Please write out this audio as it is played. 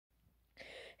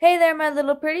Hey there, my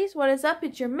little pretties. What is up?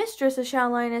 It's your mistress,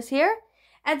 Ashal Linus here.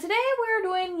 And today we're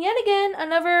doing, yet again,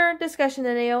 another discussion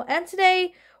video. And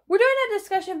today we're doing a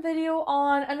discussion video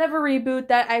on another reboot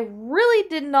that I really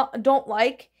don't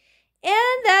like.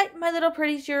 And that, my little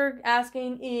pretties, you're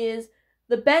asking is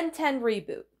the Ben 10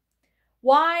 reboot.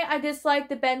 Why I dislike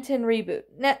the Ben 10 reboot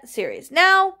series.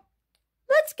 Now,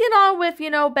 let's get on with,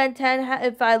 Ben 10,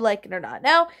 if I like it or not.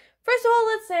 Now, first of all,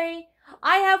 let's say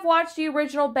I have watched the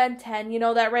original Ben 10,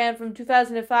 that ran from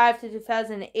 2005 to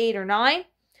 2008 or 9.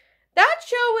 That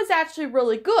show was actually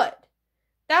really good.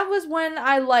 That was when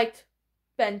I liked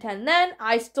Ben 10 then.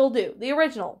 I still do. The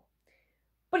original.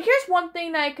 But here's one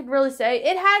thing that I could really say.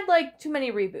 It had, too many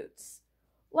reboots.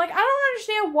 I don't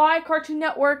understand why Cartoon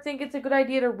Network think it's a good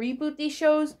idea to reboot these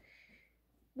shows.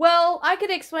 Well, I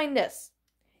could explain this.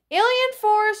 Alien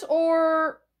Force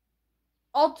or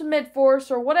Ultimate Force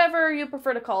or whatever you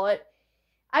prefer to call it.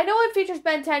 I know it features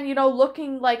Ben 10,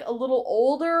 looking like a little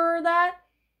older or that.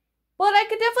 But I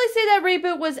could definitely say that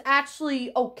reboot was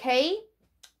actually okay.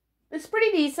 It's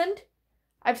pretty decent.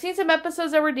 I've seen some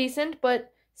episodes that were decent,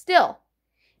 but still.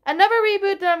 Another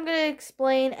reboot that I'm going to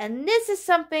explain, and this is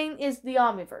something, is the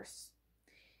Omniverse.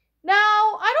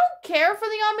 Now, I don't care for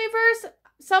the Omniverse.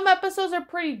 Some episodes are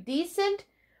pretty decent,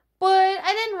 but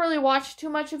I didn't really watch too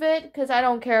much of it because I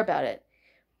don't care about it.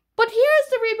 But here's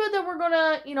the reboot that we're going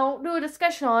to, do a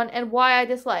discussion on and why I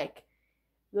dislike.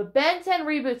 The Ben 10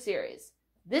 reboot series.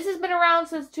 This has been around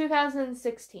since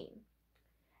 2016.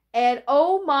 And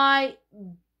oh my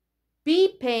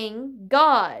beeping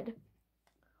God.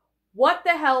 What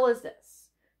the hell is this?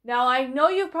 Now, I know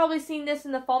you've probably seen this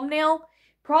in the thumbnail.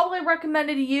 Probably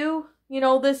recommended to you.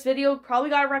 This video probably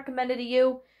got recommended to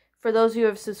you for those who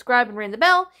have subscribed and rang the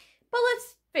bell. But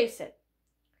let's face it.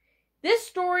 This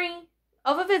story,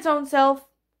 of its own self,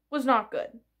 was not good.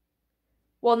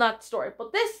 Well, not the story,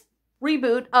 but this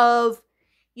reboot of,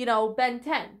 Ben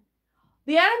 10.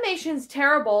 The animation's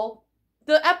terrible.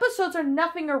 The episodes are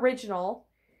nothing original.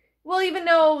 Well, even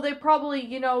though they probably,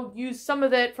 used some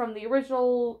of it from the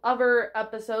original other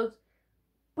episodes.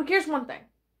 But here's one thing.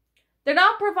 They're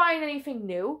not providing anything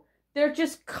new. They're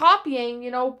just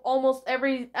copying, almost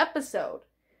every episode.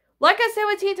 Like I said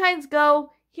with Teen Titans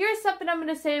Go, here's something I'm going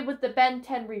to say with the Ben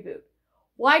 10 reboot.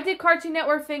 Why did Cartoon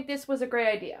Network think this was a great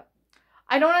idea?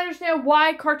 I don't understand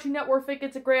why Cartoon Network think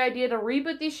it's a great idea to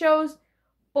reboot these shows,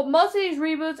 but most of these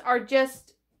reboots are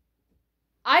just,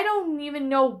 I don't even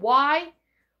know why,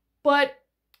 but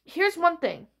here's one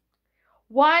thing.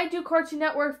 Why do Cartoon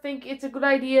Network think it's a good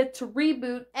idea to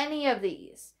reboot any of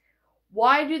these?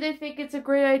 Why do they think it's a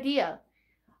great idea?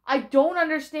 I don't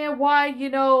understand why,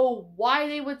 why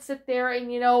they would sit there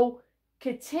and,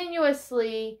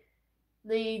 continuously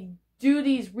they do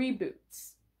these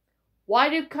reboots. Why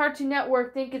do Cartoon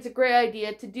Network think it's a great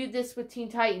idea to do this with Teen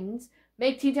Titans?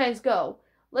 Make Teen Titans Go.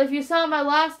 Well, if you saw my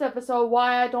last episode,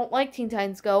 why I don't like Teen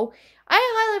Titans Go, I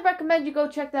highly recommend you go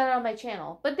check that out on my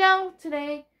channel. But now,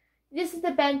 today, this is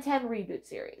the Ben 10 reboot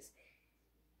series.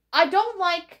 I don't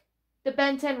like the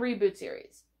Ben 10 reboot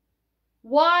series.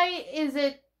 Why is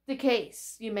it the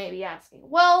case, you may be asking?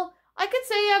 Well, I could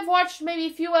say I've watched maybe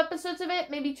a few episodes of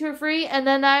it, maybe 2 or 3, and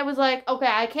then I was like, okay,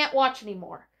 I can't watch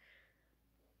anymore.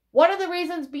 One of the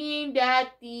reasons being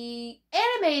that the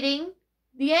animation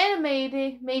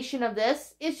of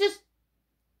this is just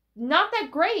not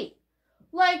that great.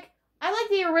 I like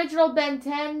the original Ben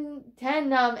 10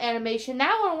 animation.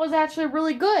 That one was actually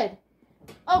really good.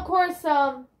 Of course,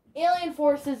 Alien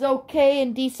Force is okay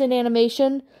and decent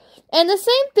animation. And the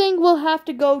same thing will have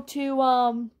to go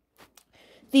to,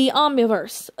 the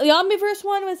Omniverse. The Omniverse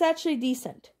one was actually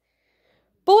decent.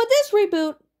 But with this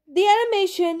reboot, the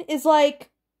animation is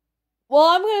well,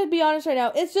 I'm going to be honest right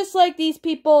now. It's just like these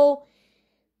people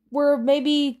were I'm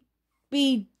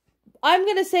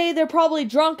going to say they're probably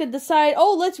drunk and decide,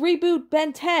 oh, let's reboot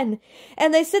Ben 10.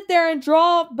 And they sit there and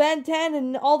draw Ben 10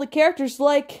 and all the characters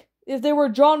like if they were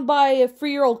drawn by a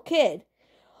 3-year-old kid.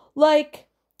 Why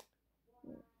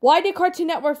did Cartoon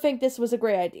Network think this was a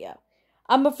great idea?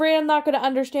 I'm afraid I'm not going to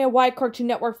understand why Cartoon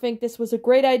Network think this was a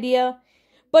great idea.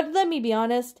 But let me be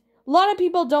honest. A lot of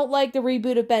people don't like the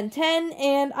reboot of Ben 10.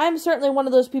 And I'm certainly one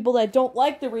of those people that don't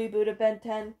like the reboot of Ben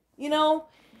 10.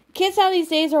 Kids now these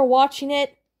days are watching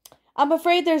it. I'm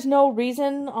afraid there's no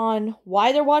reason on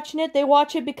why they're watching it. They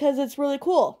watch it because it's really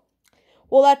cool.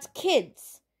 Well, that's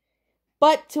kids.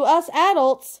 But to us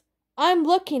adults, I'm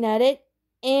looking at it.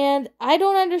 And I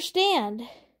don't understand.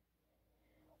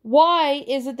 Why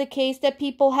is it the case that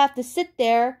people have to sit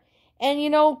there and,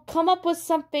 come up with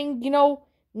something,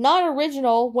 not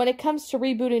original when it comes to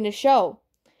rebooting a show?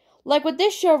 Like with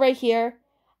this show right here,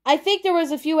 I think there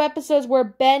was a few episodes where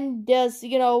Ben does,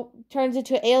 turns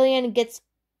into an alien and gets,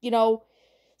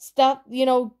 stuff,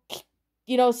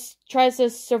 tries to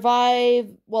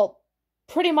survive, well,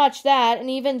 pretty much that, and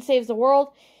even saves the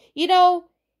world. To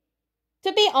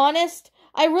be honest,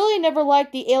 I really never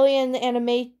liked the alien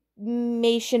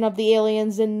animation of the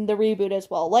aliens in the reboot as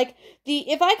well. Like,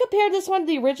 if I compare this one to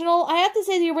the original, I have to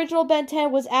say the original Ben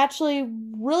 10 was actually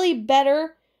really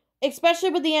better, especially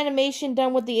with the animation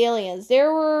done with the aliens. They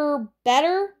were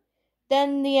better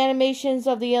than the animations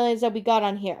of the aliens that we got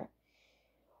on here.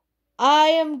 I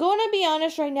am going to be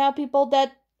honest right now, people,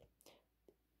 that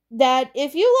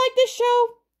if you like this show,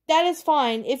 that is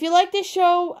fine. If you like this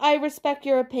show, I respect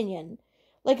your opinion.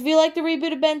 Like, if you like the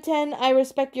reboot of Ben 10, I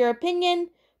respect your opinion,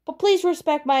 but please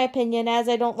respect my opinion, as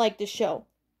I don't like this show.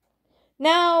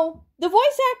 Now, the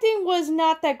voice acting was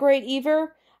not that great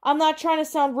either. I'm not trying to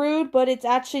sound rude, but it's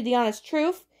actually the honest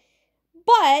truth.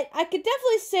 But I could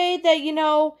definitely say that,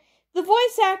 the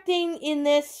voice acting in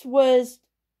this was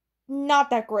not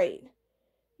that great.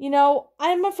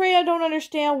 I'm afraid I don't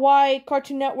understand why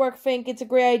Cartoon Network think it's a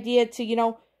great idea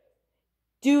to,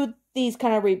 do these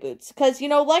kind of reboots. Because,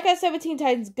 like I said with Teen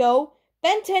Titans Go,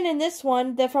 Ben 10 in this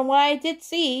one, that from what I did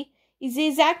see,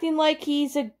 he's acting like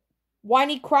he's a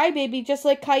whiny crybaby just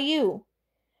like Caillou.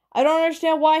 I don't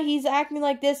understand why he's acting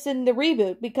like this in the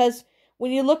reboot, because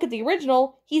when you look at the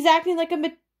original, he's acting like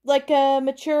a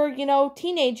mature,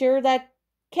 teenager that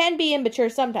can be immature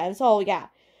sometimes. Oh, yeah.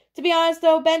 To be honest,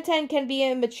 though, Ben 10 can be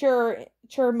immature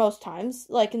most times,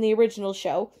 like in the original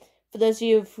show, for those of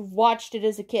you who've watched it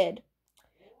as a kid.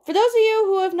 For those of you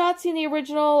who have not seen the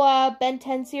original Ben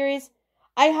 10 series,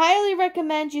 I highly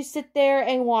recommend you sit there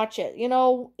and watch it.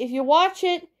 If you watch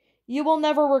it, you will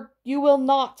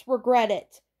not regret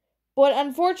it. But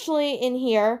unfortunately, in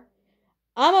here,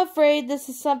 I'm afraid this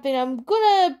is something I'm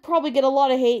gonna probably get a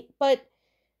lot of hate, but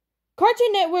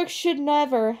Cartoon Network should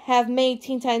never have made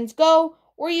Teen Titans Go,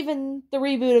 or even the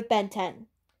reboot of Ben 10.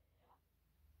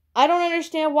 I don't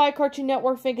understand why Cartoon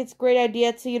Network think it's a great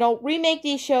idea to, remake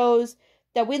these shows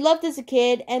that we loved as a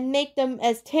kid and make them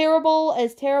as terrible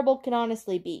can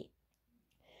honestly be.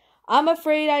 I'm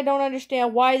afraid I don't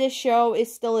understand why this show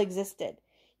is still existed.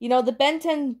 The Ben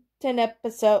 10 Ben 10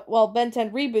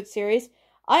 reboot series,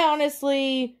 I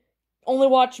honestly only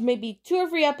watched maybe 2 or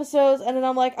 3 episodes, and then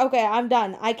I'm like, okay, I'm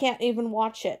done. I can't even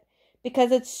watch it,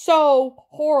 because it's so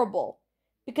horrible.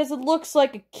 Because it looks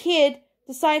like a kid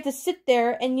decided to sit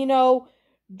there and,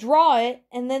 draw it,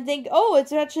 and then think, oh,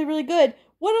 it's actually really good.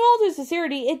 When in all due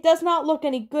sincerity, it does not look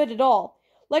any good at all.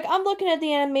 Like, I'm looking at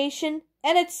the animation,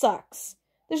 and it sucks.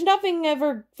 There's nothing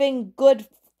good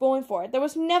going for it. There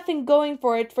was nothing going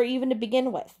for it for even to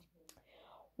begin with.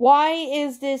 Why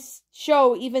is this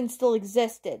show even still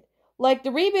existed? Like, the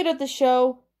reboot of the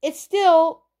show, it's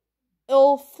still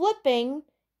flipping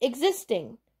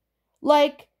existing.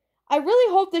 Like, I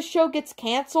really hope this show gets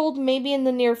canceled maybe in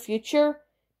the near future,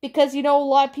 because, a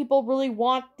lot of people really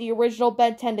want the original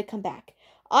Ben 10 to come back.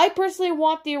 I personally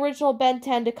want the original Ben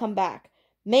 10 to come back.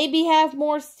 Maybe have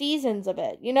more seasons of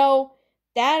it.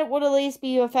 That would at least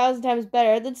be 1,000 times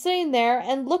better than sitting there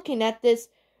and looking at this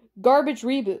garbage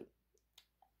reboot.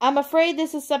 I'm afraid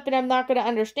this is something I'm not going to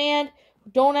understand.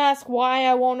 Don't ask why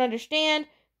I won't understand,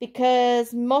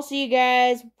 because most of you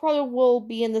guys probably will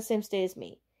be in the same state as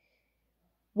me.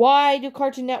 Why do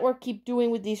Cartoon Network keep doing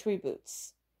with these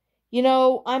reboots?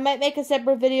 I might make a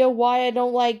separate video why I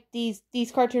don't like these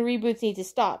cartoon reboots need to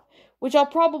stop. Which I'll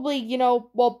probably,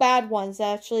 bad ones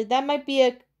actually. That might be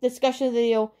a discussion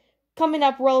video coming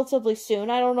up relatively soon.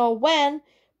 I don't know when,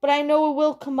 but I know it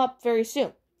will come up very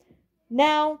soon.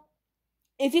 Now,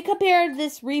 if you compare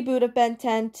this reboot of Ben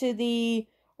 10 to the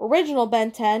original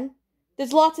Ben 10,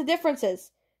 there's lots of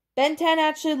differences. Ben 10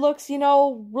 actually looks,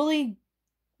 really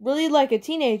like a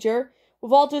teenager.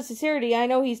 With all due sincerity, I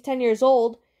know he's 10 years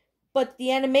old, but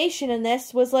the animation in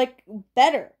this was,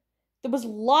 better. There was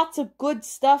lots of good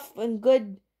stuff and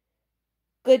good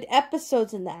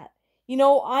episodes in that.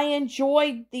 I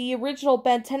enjoyed the original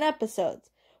Ben 10 episodes.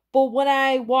 But when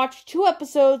I watched 2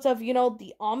 episodes of,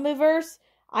 the Omniverse,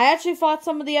 I actually thought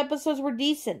some of the episodes were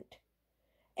decent.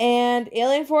 And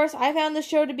Alien Force, I found the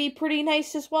show to be pretty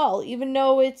nice as well, even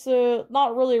though it's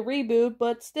not really a reboot,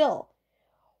 but still.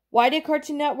 Why did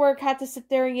Cartoon Network have to sit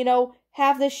there and,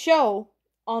 have this show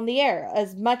on the air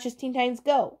as much as Teen Titans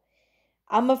Go?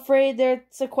 I'm afraid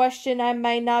that's a question I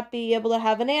might not be able to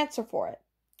have an answer for it.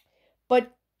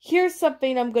 But here's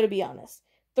something I'm going to be honest.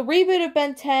 The reboot of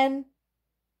Ben 10,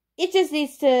 it just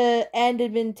needs to end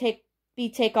and take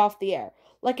off the air.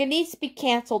 Like, it needs to be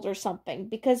canceled or something.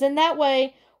 Because in that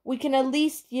way, we can at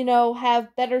least,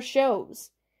 have better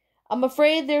shows. I'm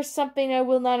afraid there's something I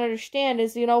will not understand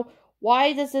is,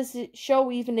 why does this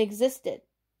show even existed?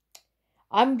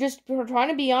 I'm just trying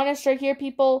to be honest right here,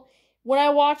 people. When I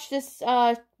watched this,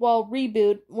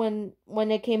 reboot,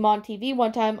 when it came on TV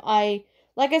one time,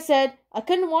 like I said, I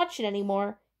couldn't watch it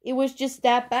anymore. It was just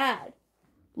that bad.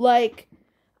 Like,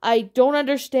 I don't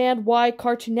understand why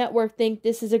Cartoon Network think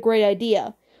this is a great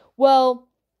idea. Well,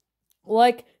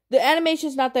 like, the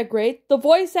animation's not that great. The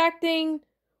voice acting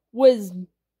was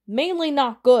mainly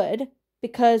not good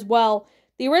because,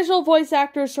 the original voice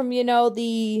actors from,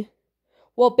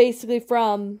 basically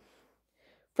from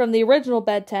the original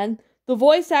Ben 10, the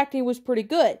voice acting was pretty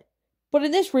good. But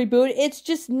in this reboot, it's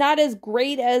just not as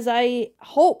great as I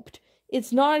hoped.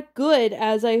 It's not good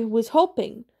as I was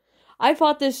hoping. I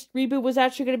thought this reboot was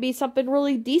actually going to be something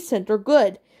really decent or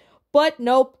good. But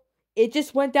nope. It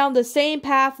just went down the same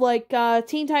path like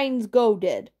Teen Titans Go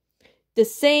did. The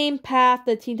same path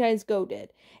that Teen Titans Go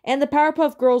did. And the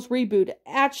Powerpuff Girls reboot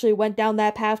actually went down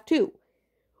that path too.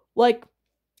 Like,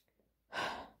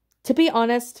 to be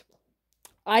honest,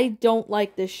 I don't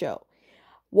like this show.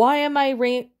 Why am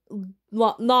I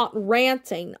not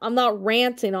ranting? I'm not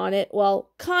ranting on it.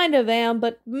 Well, kind of am,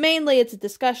 but mainly it's a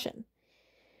discussion.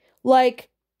 Like,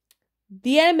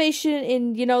 the animation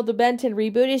in, the Ben 10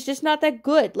 reboot is just not that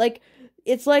good. Like,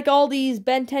 it's like all these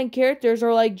Ben 10 characters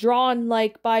are, like, drawn,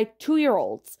 like, by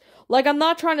 2-year-olds. Like, I'm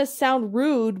not trying to sound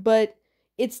rude, but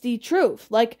it's the truth.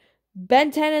 Like,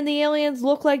 Ben 10 and the aliens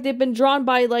look like they've been drawn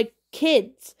by, like,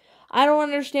 kids. I don't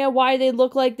understand why they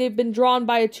look like they've been drawn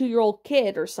by a 2-year-old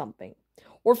kid or something.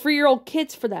 Or 3-year-old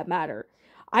kids, for that matter.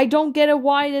 I don't get it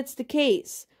why that's the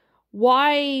case.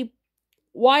 Why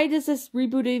does this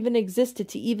reboot even exist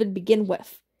to even begin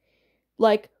with?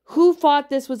 Like, who thought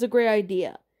this was a great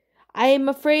idea? I am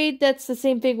afraid that's the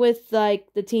same thing with,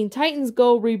 like, the Teen Titans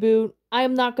Go reboot. I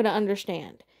am not going to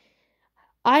understand.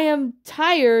 I am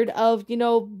tired of,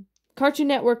 Cartoon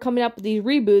Network coming up with these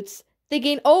reboots,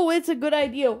 thinking, oh, it's a good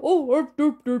idea. Oh,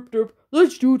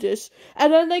 let's do this.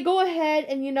 And then they go ahead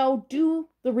and, do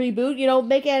the reboot,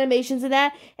 make animations and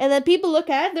that. And then people look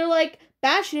at it, they're like,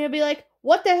 bashing it and be like,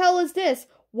 what the hell is this?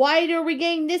 Why are we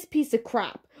getting this piece of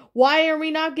crap? Why are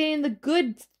we not getting the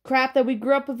good crap that we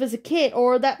grew up with as a kid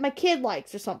or that my kid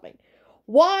likes or something?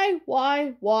 Why?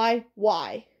 Why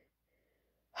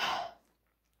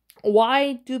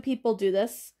do people do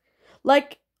this?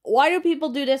 Like, why do people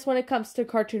do this when it comes to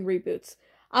cartoon reboots?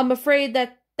 I'm afraid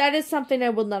that is something I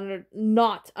will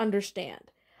not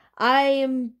understand.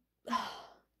 I'm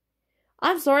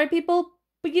sorry, people,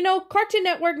 but Cartoon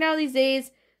Network now these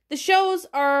days, the shows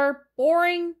are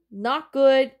boring, not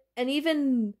good, and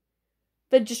even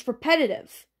just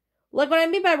repetitive. Like, what I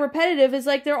mean by repetitive is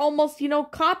like they're almost,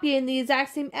 copying the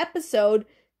exact same episode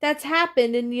that's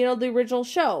happened in, the original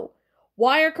show.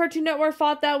 Why are Cartoon Network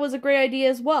thought that was a great idea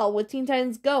as well with Teen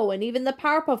Titans Go and even the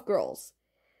Powerpuff Girls?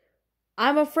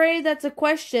 I'm afraid that's a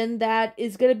question that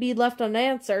is going to be left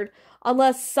unanswered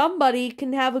unless somebody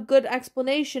can have a good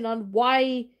explanation on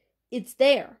why it's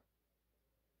there.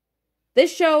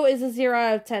 This show is a 0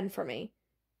 out of 10 for me.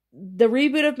 The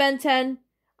reboot of Ben 10,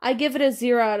 I give it a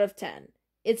 0 out of 10.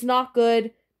 It's not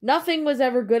good. Nothing was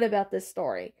ever good about this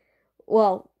story.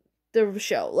 Well, the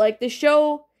show. Like, the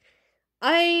show,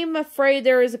 I'm afraid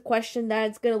there is a question that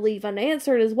it's going to leave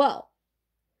unanswered as well.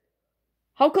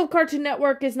 How come Cartoon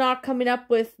Network is not coming up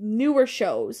with newer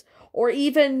shows or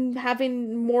even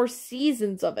having more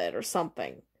seasons of it or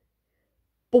something?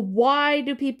 But why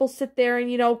do people sit there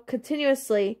and,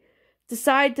 continuously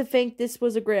decide to think this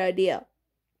was a great idea?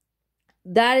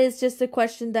 That is just a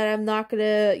question that I'm not going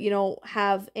to,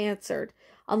 have answered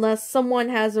unless someone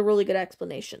has a really good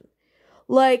explanation.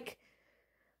 Like,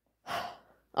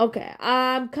 okay,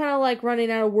 I'm kind of like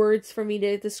running out of words for me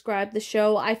to describe the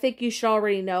show. I think you should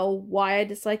already know why I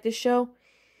dislike this show.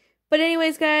 But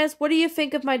anyways, guys, what do you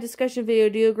think of my discussion video?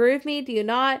 Do you agree with me? Do you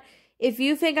not? If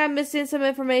you think I'm missing some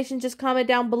information, just comment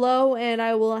down below and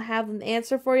I will have an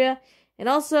answer for you. And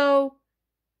also,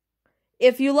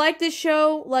 if you like this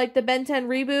show, like the Ben 10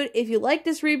 reboot, if you like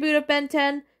this reboot of Ben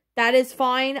 10, that is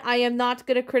fine. I am not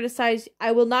going to criticize,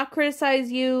 I will not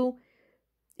criticize you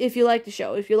if you like the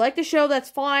show. If you like the show,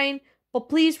 that's fine, but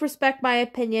please respect my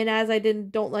opinion as I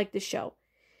don't like the show.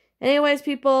 Anyways,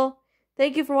 people,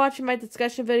 thank you for watching my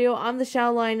discussion video. I'm the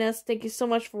Shadow Lioness. Thank you so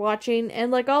much for watching,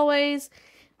 and like always,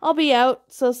 I'll be out,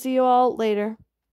 so see you all later.